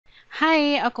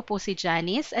Hi, ako po si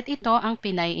Janice at ito ang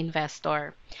Pinay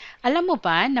Investor. Alam mo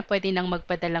ba na pwede nang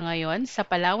magpadala ngayon sa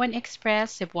Palawan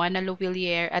Express, Cebuana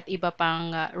Lhuiller at iba pang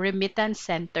Remittance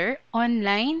Center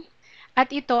online?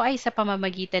 At ito ay sa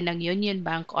pamamagitan ng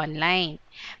Unionbank Online.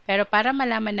 Pero para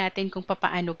malaman natin kung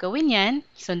papaano gawin yan,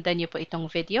 sundan niyo po itong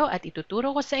video at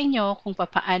ituturo ko sa inyo kung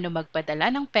papaano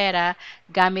magpadala ng pera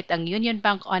gamit ang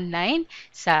Unionbank Online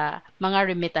sa mga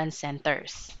remittance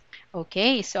centers.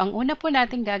 Okay, so ang una po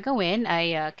natin gagawin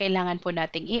ay kailangan po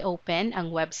nating i-open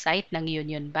ang website ng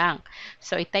Union Bank.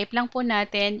 So i-type lang po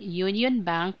natin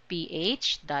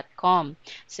unionbankph.com.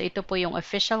 So ito po yung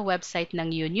official website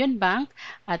ng Union Bank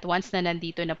at once na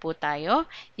nandito na po tayo,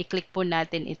 i-click po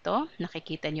natin ito.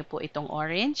 Nakikita niyo po itong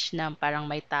orange na parang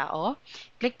may tao.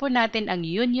 Click po natin ang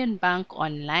Union Bank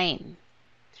Online.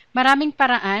 Maraming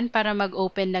paraan para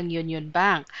mag-open ng Union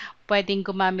Bank. Pwedeng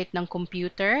gumamit ng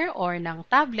computer or ng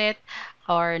tablet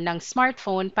or ng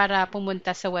smartphone para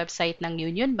pumunta sa website ng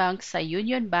Union Bank sa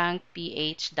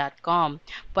unionbankph.com.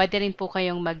 Pwede rin po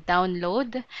kayong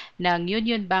mag-download ng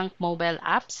Union Bank mobile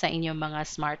app sa inyong mga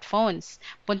smartphones.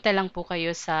 Punta lang po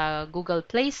kayo sa Google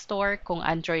Play Store kung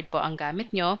Android po ang gamit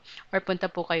nyo or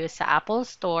punta po kayo sa Apple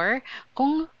Store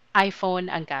kung iPhone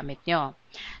ang gamit nyo.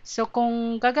 So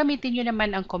kung gagamitin nyo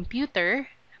naman ang computer,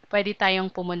 pwede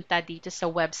tayong pumunta dito sa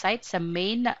website, sa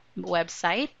main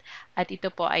website, at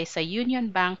ito po ay sa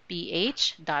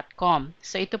unionbankph.com.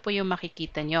 So ito po yung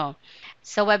makikita nyo.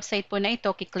 Sa website po na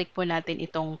ito, kiklik po natin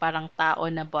itong parang tao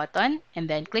na button, and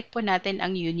then click po natin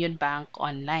ang Union Bank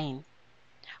Online.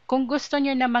 Kung gusto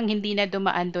nyo namang hindi na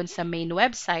dumaan doon sa main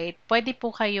website, pwede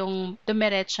po kayong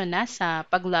dumiretso na sa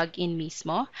pag-login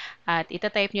mismo at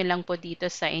itatype nyo lang po dito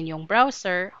sa inyong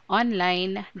browser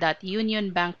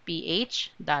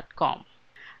online.unionbankph.com.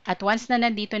 At once na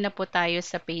nandito na po tayo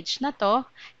sa page na to,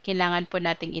 kailangan po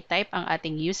nating i-type ang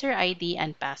ating user ID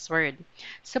and password.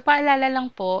 So paalala lang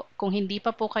po, kung hindi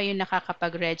pa po kayo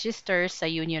nakakapag-register sa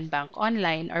Union Bank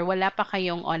Online or wala pa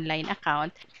kayong online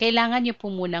account, kailangan nyo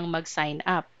po munang mag-sign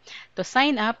up. To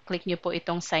sign up, click nyo po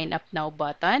itong sign up now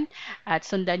button at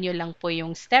sundan nyo lang po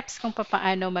yung steps kung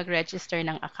paano mag-register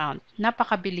ng account.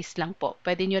 Napakabilis lang po.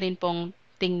 Pwede nyo rin pong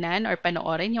tingnan or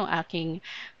panoorin yung aking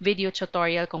video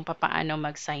tutorial kung paano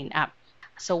mag-sign up.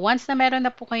 So once na meron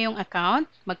na po kayong account,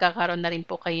 magkakaroon na rin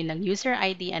po kayo ng user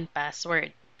ID and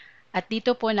password. At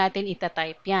dito po natin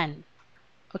itatype yan.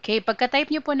 Okay,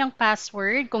 pagka-type nyo po ng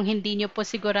password, kung hindi nyo po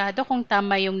sigurado kung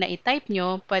tama yung na-type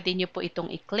nyo, pwede nyo po itong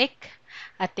i-click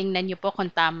at tingnan nyo po kung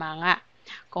tama nga.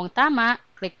 Kung tama,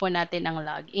 click po natin ang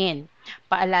login.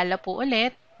 Paalala po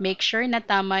ulit, make sure na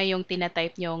tama yung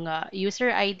tinatype nyong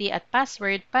user ID at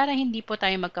password para hindi po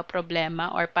tayo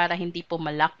magka-problema or para hindi po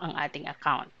malak ang ating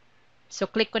account. So,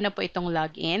 click ko na po itong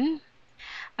login.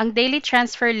 Ang daily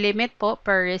transfer limit po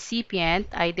per recipient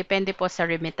ay depende po sa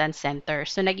remittance center.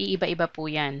 So, nag-iiba-iba po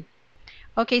yan.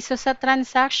 Okay, so sa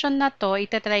transaction na to,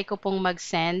 itatry ko pong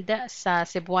mag-send sa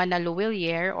Cebuana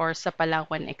Lhuiller or sa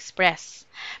Palawan Express.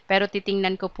 Pero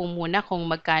titingnan ko po muna kung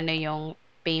magkano yung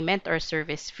payment or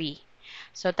service fee.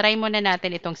 So, try muna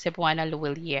natin itong Cebuana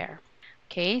Lhuiller.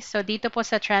 Okay, so dito po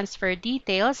sa transfer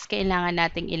details, kailangan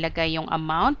nating ilagay yung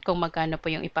amount kung magkano po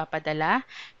yung ipapadala,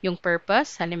 yung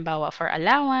purpose, halimbawa for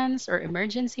allowance or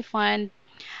emergency fund,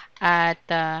 at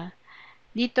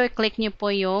dito click nyo po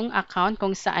yung account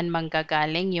kung saan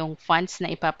manggagaling yung funds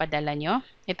na ipapadala nyo.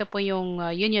 Ito po yung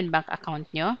Union Bank account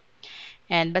nyo.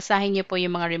 And basahin nyo po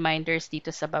yung mga reminders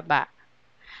dito sa baba.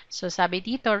 So sabi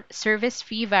dito, service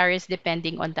fee varies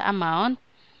depending on the amount.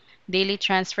 Daily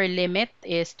transfer limit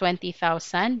is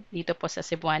 20,000. Dito po sa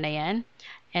Cebuana yan.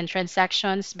 And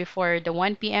transactions before the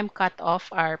 1 p.m. cutoff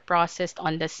are processed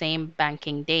on the same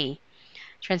banking day.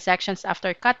 Transactions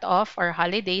after cutoff or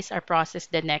holidays are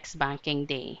processed the next banking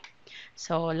day.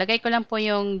 So, lagay ko lang po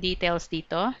yung details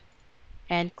dito.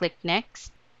 And click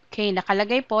next. Okay,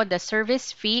 nakalagay po, the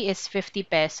service fee is 50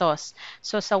 pesos.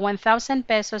 So, sa 1,000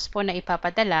 pesos po na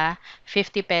ipapadala,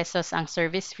 50 pesos ang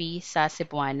service fee sa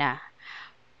Cebuana.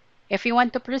 If you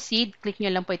want to proceed, click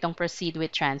nyo lang po itong proceed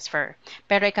with transfer.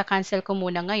 Pero ika-cancel ko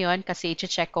muna ngayon kasi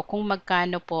i-check ko kung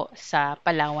magkano po sa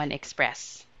Palawan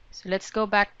Express. So, let's go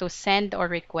back to send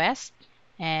or request.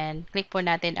 And click po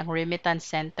natin ang Remittance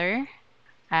Center.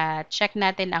 At check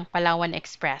natin ang Palawan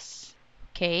Express.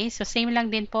 Okay, so same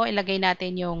lang din po. Ilagay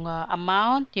natin yung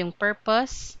amount, yung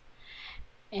purpose.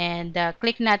 And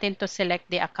click natin to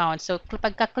select the account. So,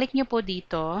 pagka-click nyo po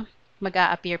dito,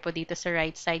 mag-a-appear po dito sa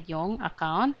right side yung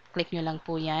account. Click nyo lang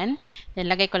po yan.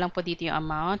 Then, lagay ko lang po dito yung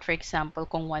amount. For example,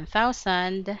 kung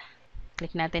 1,000,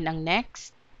 click natin ang next.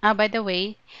 By the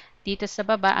way, Dito sa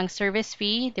baba, ang service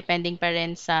fee, depending pa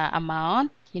rin sa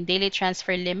amount. Yung daily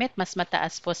transfer limit, mas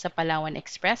mataas po sa Palawan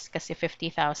Express kasi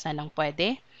 50,000 ang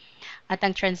pwede. At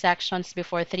ang transactions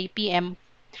before 3 p.m.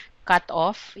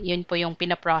 cut-off, yun po yung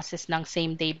pinaprocess ng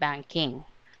same-day banking.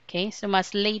 Okay, so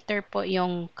mas later po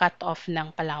yung cut-off ng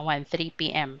Palawan, 3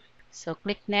 p.m. So,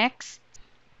 click next.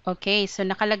 Okay, so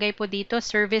nakalagay po dito,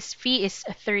 service fee is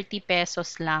 30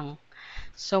 pesos lang.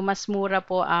 So, mas mura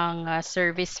po ang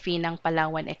service fee ng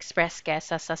Palawan Express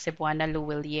kesa sa Cebuana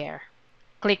Lhuiller.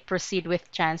 Click Proceed with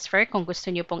Transfer. Kung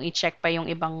gusto nyo pong i-check pa yung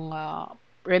ibang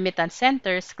remittance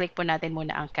centers, click po natin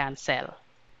muna ang Cancel.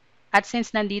 At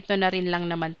since nandito na rin lang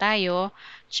naman tayo,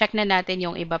 check na natin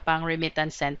yung iba pang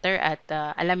remittance center at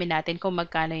alamin natin kung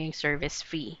magkano yung service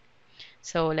fee.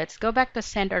 So, let's go back to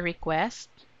Send a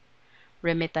Request,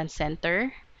 Remittance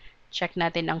Center. Check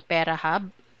natin ang Pera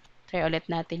Hub. Try ulit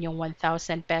natin yung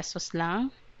 1,000 pesos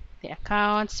lang. The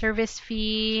account, service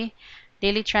fee,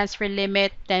 daily transfer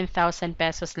limit, 10,000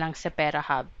 pesos lang sa Pera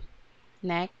Hub.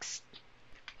 Next.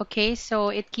 Okay,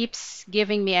 so it keeps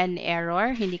giving me an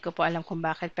error. Hindi ko po alam kung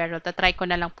bakit, pero tatry ko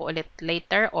na lang po ulit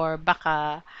later or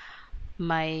baka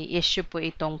may issue po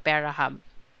itong Pera Hub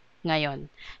ngayon.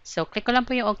 So, click ko lang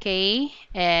po yung okay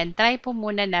and try po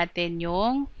muna natin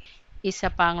yung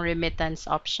isa pang remittance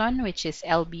option which is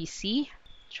LBC.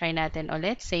 Try natin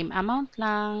ulit. Same amount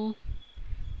lang.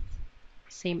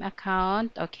 Same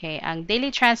account. Okay. Ang daily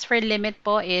transfer limit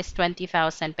po is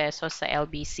 20,000 pesos sa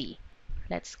LBC.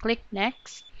 Let's click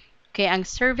next. Okay. Ang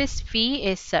service fee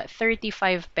is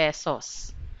 35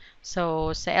 pesos.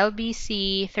 So, sa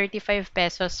LBC, 35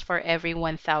 pesos for every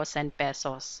 1,000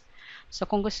 pesos. So,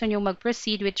 kung gusto nyo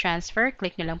mag-proceed with transfer,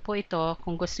 click nyo lang po ito.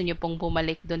 Kung gusto nyo pong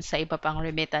bumalik dun sa iba pang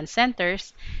remittance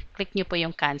centers, click nyo po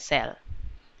yung cancel.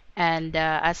 And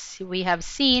as we have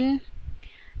seen,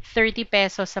 30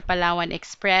 pesos sa Palawan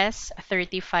Express,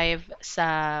 35 sa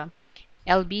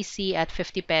LBC at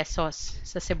 50 pesos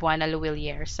sa Cebuana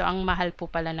Lhuiller. So, ang mahal po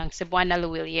pala ng Cebuana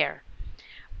Lhuiller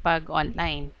pag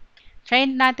online. Try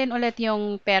natin ulit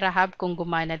yung Pera Hub kung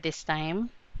gumana this time.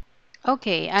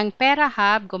 Okay, ang Pera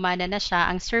Hub, gumana na siya.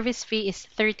 Ang service fee is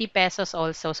 30 pesos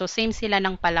also. So, same sila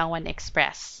ng Palawan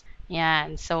Express.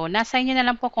 Yan. So, nasa inyo na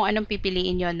lang po kung anong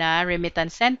pipiliin nyo na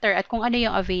remittance center at kung ano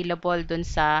yung available dun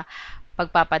sa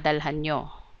pagpapadalhan nyo.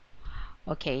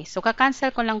 Okay. So,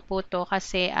 kakancel ko lang po to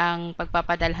kasi ang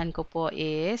pagpapadalhan ko po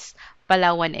is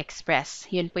Palawan Express.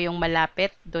 Yun po yung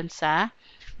malapit dun sa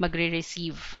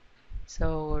magre-receive.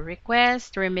 So,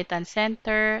 request, remittance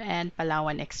center, and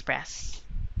Palawan Express.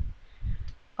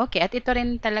 Okay, at ito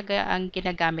rin talaga ang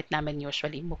ginagamit namin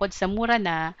usually. Bukod sa mura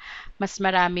na, mas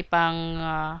marami pang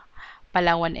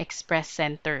Palawan Express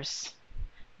centers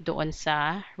doon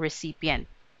sa recipient.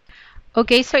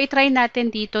 Okay, so itry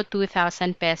natin dito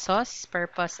 2,000 pesos,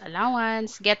 purpose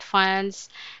allowance, get funds,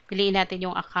 piliin natin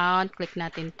yung account, click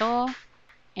natin to,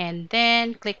 and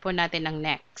then click po natin ang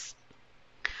next.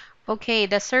 Okay,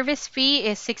 the service fee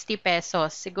is 60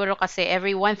 pesos. Siguro kasi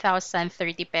every 1,030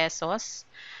 pesos.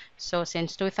 So,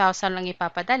 since 2,000 lang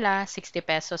ipapadala, 60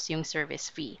 pesos yung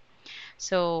service fee.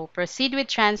 So, proceed with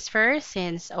transfer.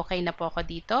 Since okay na po ako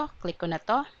dito, click ko na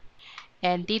to.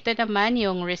 And dito naman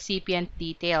yung recipient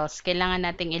details. Kailangan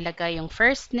nating ilagay yung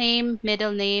first name,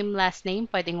 middle name, last name.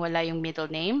 Pwedeng wala yung middle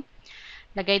name.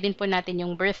 Lagay din po natin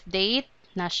yung birth date,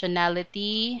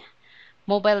 nationality,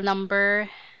 mobile number,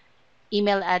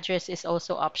 email address is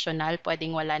also optional.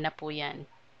 Pwedeng wala na po yan.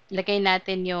 Lagay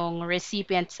natin yung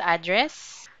recipient's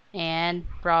address and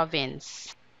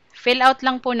province. Fill out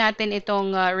lang po natin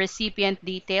itong recipient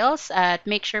details at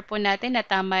make sure po natin na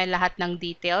tama lahat ng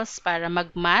details para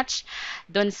mag-match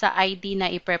doon sa ID na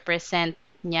i-represent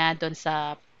niya doon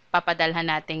sa papadalhan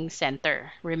nating center,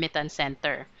 remittance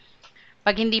center.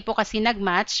 Pag hindi po kasi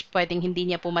nag-match, pwedeng hindi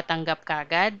niya po matanggap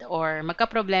kagad or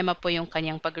magka-problema po yung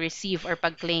kanyang pag-receive or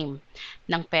pag-claim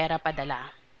ng pera padala.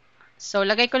 So,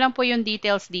 lagay ko lang po yung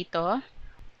details dito.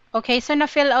 Okay, so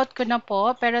na-fill out ko na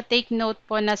po, pero take note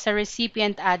po na sa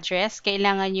recipient address,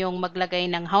 kailangan yung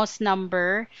maglagay ng house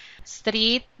number,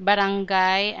 street,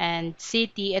 barangay, and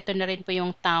city. Ito na rin po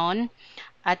yung town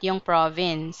at yung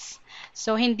province.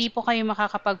 So, hindi po kayo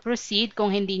makakapag-proceed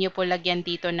kung hindi nyo po lagyan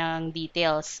dito ng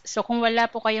details. So, kung wala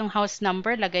po kayong house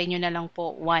number, lagay nyo na lang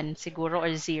po 1 siguro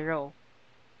or 0.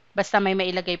 Basta may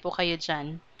mailagay po kayo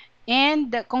dyan.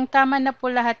 And kung tama na po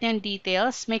lahat ng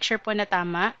details, make sure po na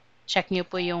tama. Check nyo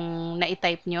po yung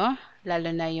na-type nyo,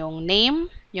 lalo na yung name,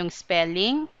 yung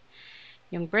spelling,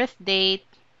 yung birth date,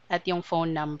 at yung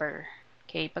phone number.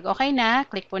 Okay, pag okay na,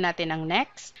 click po natin ang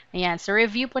next. Ayan, so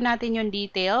review po natin yung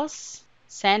details.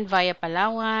 Send via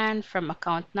Palawan, from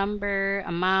account number,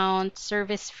 amount,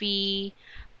 service fee,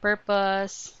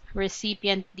 purpose,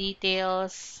 recipient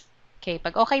details. Okay,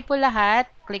 pag okay po lahat,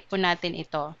 click po natin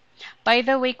ito. By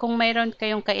the way, kung mayroon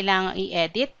kayong kailangang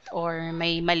i-edit or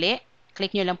may mali,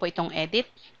 click nyo lang po itong edit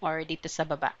or dito sa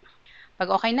baba.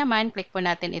 Pag okay naman, click po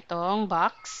natin itong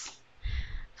box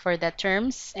for the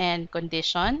terms and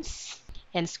conditions.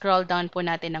 And scroll down po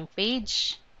natin ng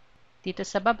page. Dito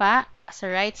sa baba,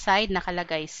 sa right side,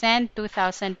 nakalagay send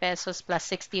 2,000 pesos plus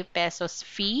 60 pesos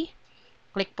fee.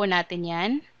 Click po natin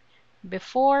yan.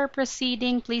 Before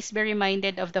proceeding, please be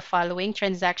reminded of the following: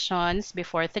 transactions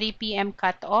before 3 p.m.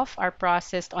 cutoff are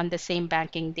processed on the same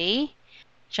banking day.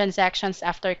 Transactions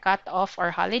after cutoff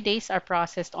or holidays are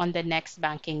processed on the next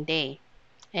banking day.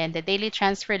 And the daily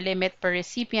transfer limit per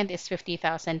recipient is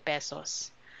 50,000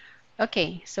 pesos.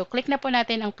 Okay, so click na po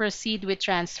natin ang proceed with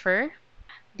transfer.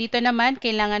 Dito naman,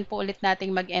 kailangan po ulit nating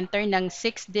mag-enter ng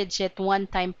 6-digit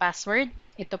one-time password.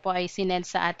 Ito po ay sinend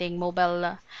sa ating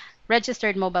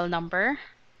registered mobile number.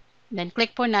 Then,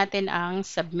 click po natin ang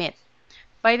submit.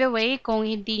 By the way, kung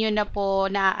hindi nyo na po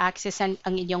na-access ang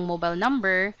inyong mobile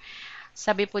number,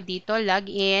 sabi po dito, log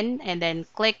in, and then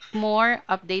click more,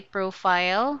 update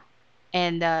profile,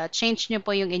 and change nyo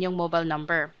po yung inyong mobile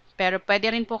number. Pero pwede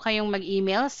rin po kayong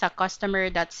mag-email sa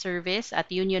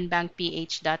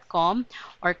customer.service@unionbankph.com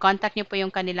or contact nyo po yung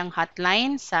kanilang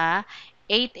hotline sa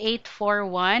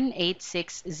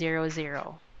 8841-8600.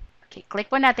 Okay, click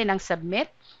po natin ang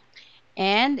submit.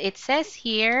 And it says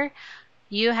here,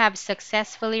 you have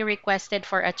successfully requested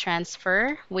for a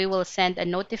transfer. We will send a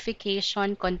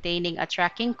notification containing a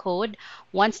tracking code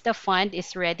once the fund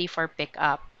is ready for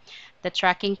pickup. The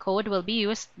tracking code will be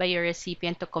used by your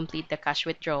recipient to complete the cash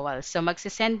withdrawal. So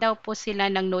magsisend daw po sila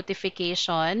ng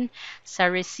notification sa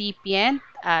recipient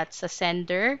at sa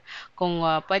sender kung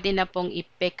pwede na pong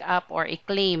i-pick up or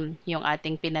i-claim yung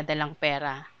ating pinadalang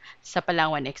pera sa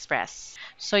Palawan Express.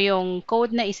 So yung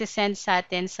code na isi-send sa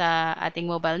atin sa ating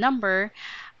mobile number,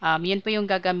 yun po yung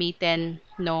gagamitin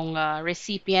ng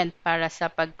recipient para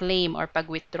sa pag-claim or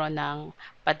pag-withdraw ng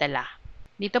padala.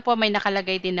 Dito po may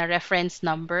nakalagay din na reference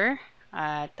number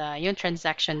at yung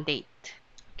transaction date.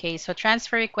 Okay, so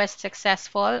transfer request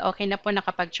successful. Okay na po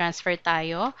nakapag-transfer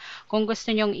tayo. Kung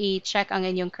gusto nyong i-check ang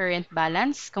inyong current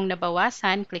balance, kung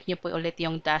nabawasan, click nyo po ulit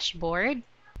yung dashboard.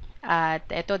 At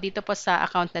ito dito po sa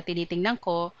account na tinitingnan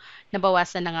ko,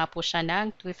 nabawasan na nga po siya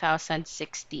ng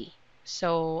 2,060.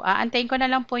 So, aantayin ko na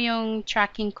lang po yung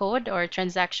tracking code or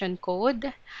transaction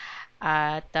code.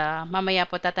 At mamaya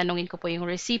po tatanungin ko po yung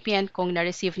recipient kung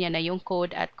na-receive niya na yung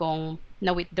code at kung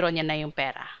na-withdraw niya na yung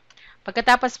pera.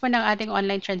 Pagkatapos po ng ating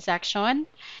online transaction,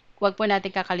 huwag po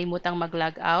natin kakalimutang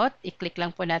mag-log out. I-click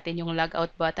lang po natin yung log out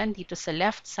button dito sa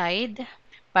left side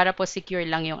para po secure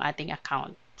lang yung ating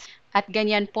account. At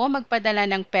ganyan po magpadala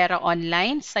ng pera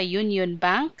online sa Union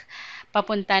Bank,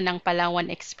 papunta ng Palawan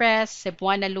Express,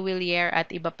 Cebuana Lhuiller at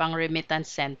iba pang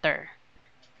Remittance Center.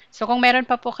 So kung meron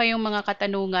pa po kayong mga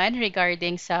katanungan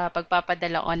regarding sa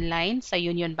pagpapadala online sa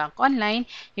Union Bank Online,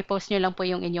 i-post nyo lang po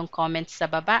yung inyong comments sa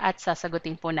baba at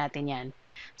sasagutin po natin yan.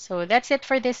 So that's it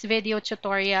for this video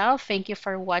tutorial. Thank you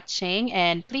for watching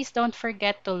and please don't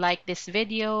forget to like this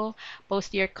video,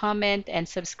 post your comment, and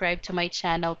subscribe to my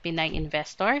channel Pinay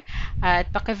Investor. At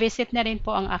paki-visit na rin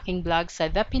po ang aking blog sa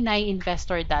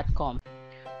thepinayinvestor.com.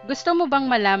 Gusto mo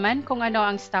bang malaman kung ano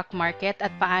ang stock market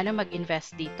at paano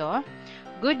mag-invest dito?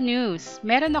 Good news!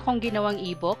 Meron akong ginawang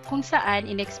ebook kung saan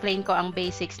in-explain ko ang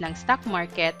basics ng stock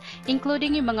market,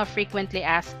 including yung mga frequently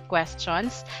asked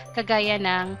questions, kagaya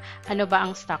ng ano ba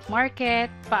ang stock market,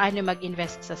 paano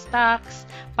mag-invest sa stocks,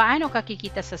 paano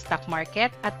kakikita sa stock market,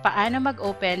 at paano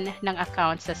mag-open ng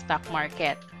account sa stock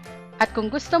market. At kung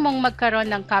gusto mong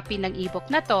magkaroon ng copy ng ebook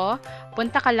na to,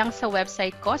 punta ka lang sa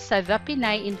website ko sa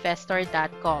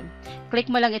thepinayinvestor.com. Click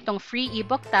mo lang itong free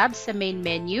ebook tab sa main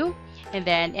menu, and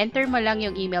then enter mo lang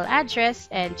yung email address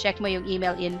and check mo yung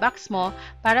email inbox mo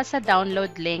para sa download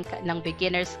link ng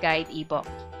Beginner's Guide ebook.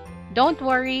 Don't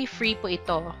worry, free po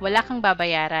ito. Wala kang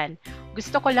babayaran.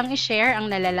 Gusto ko lang i-share ang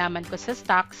nalalaman ko sa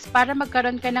stocks para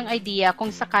magkaroon ka ng idea kung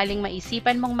sakaling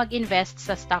maisipan mong mag-invest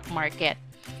sa stock market.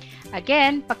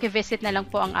 Again, paki-visit na lang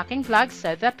po ang aking blog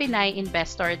sa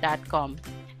thepinayinvestor.com.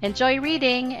 Enjoy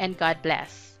reading and God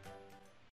bless!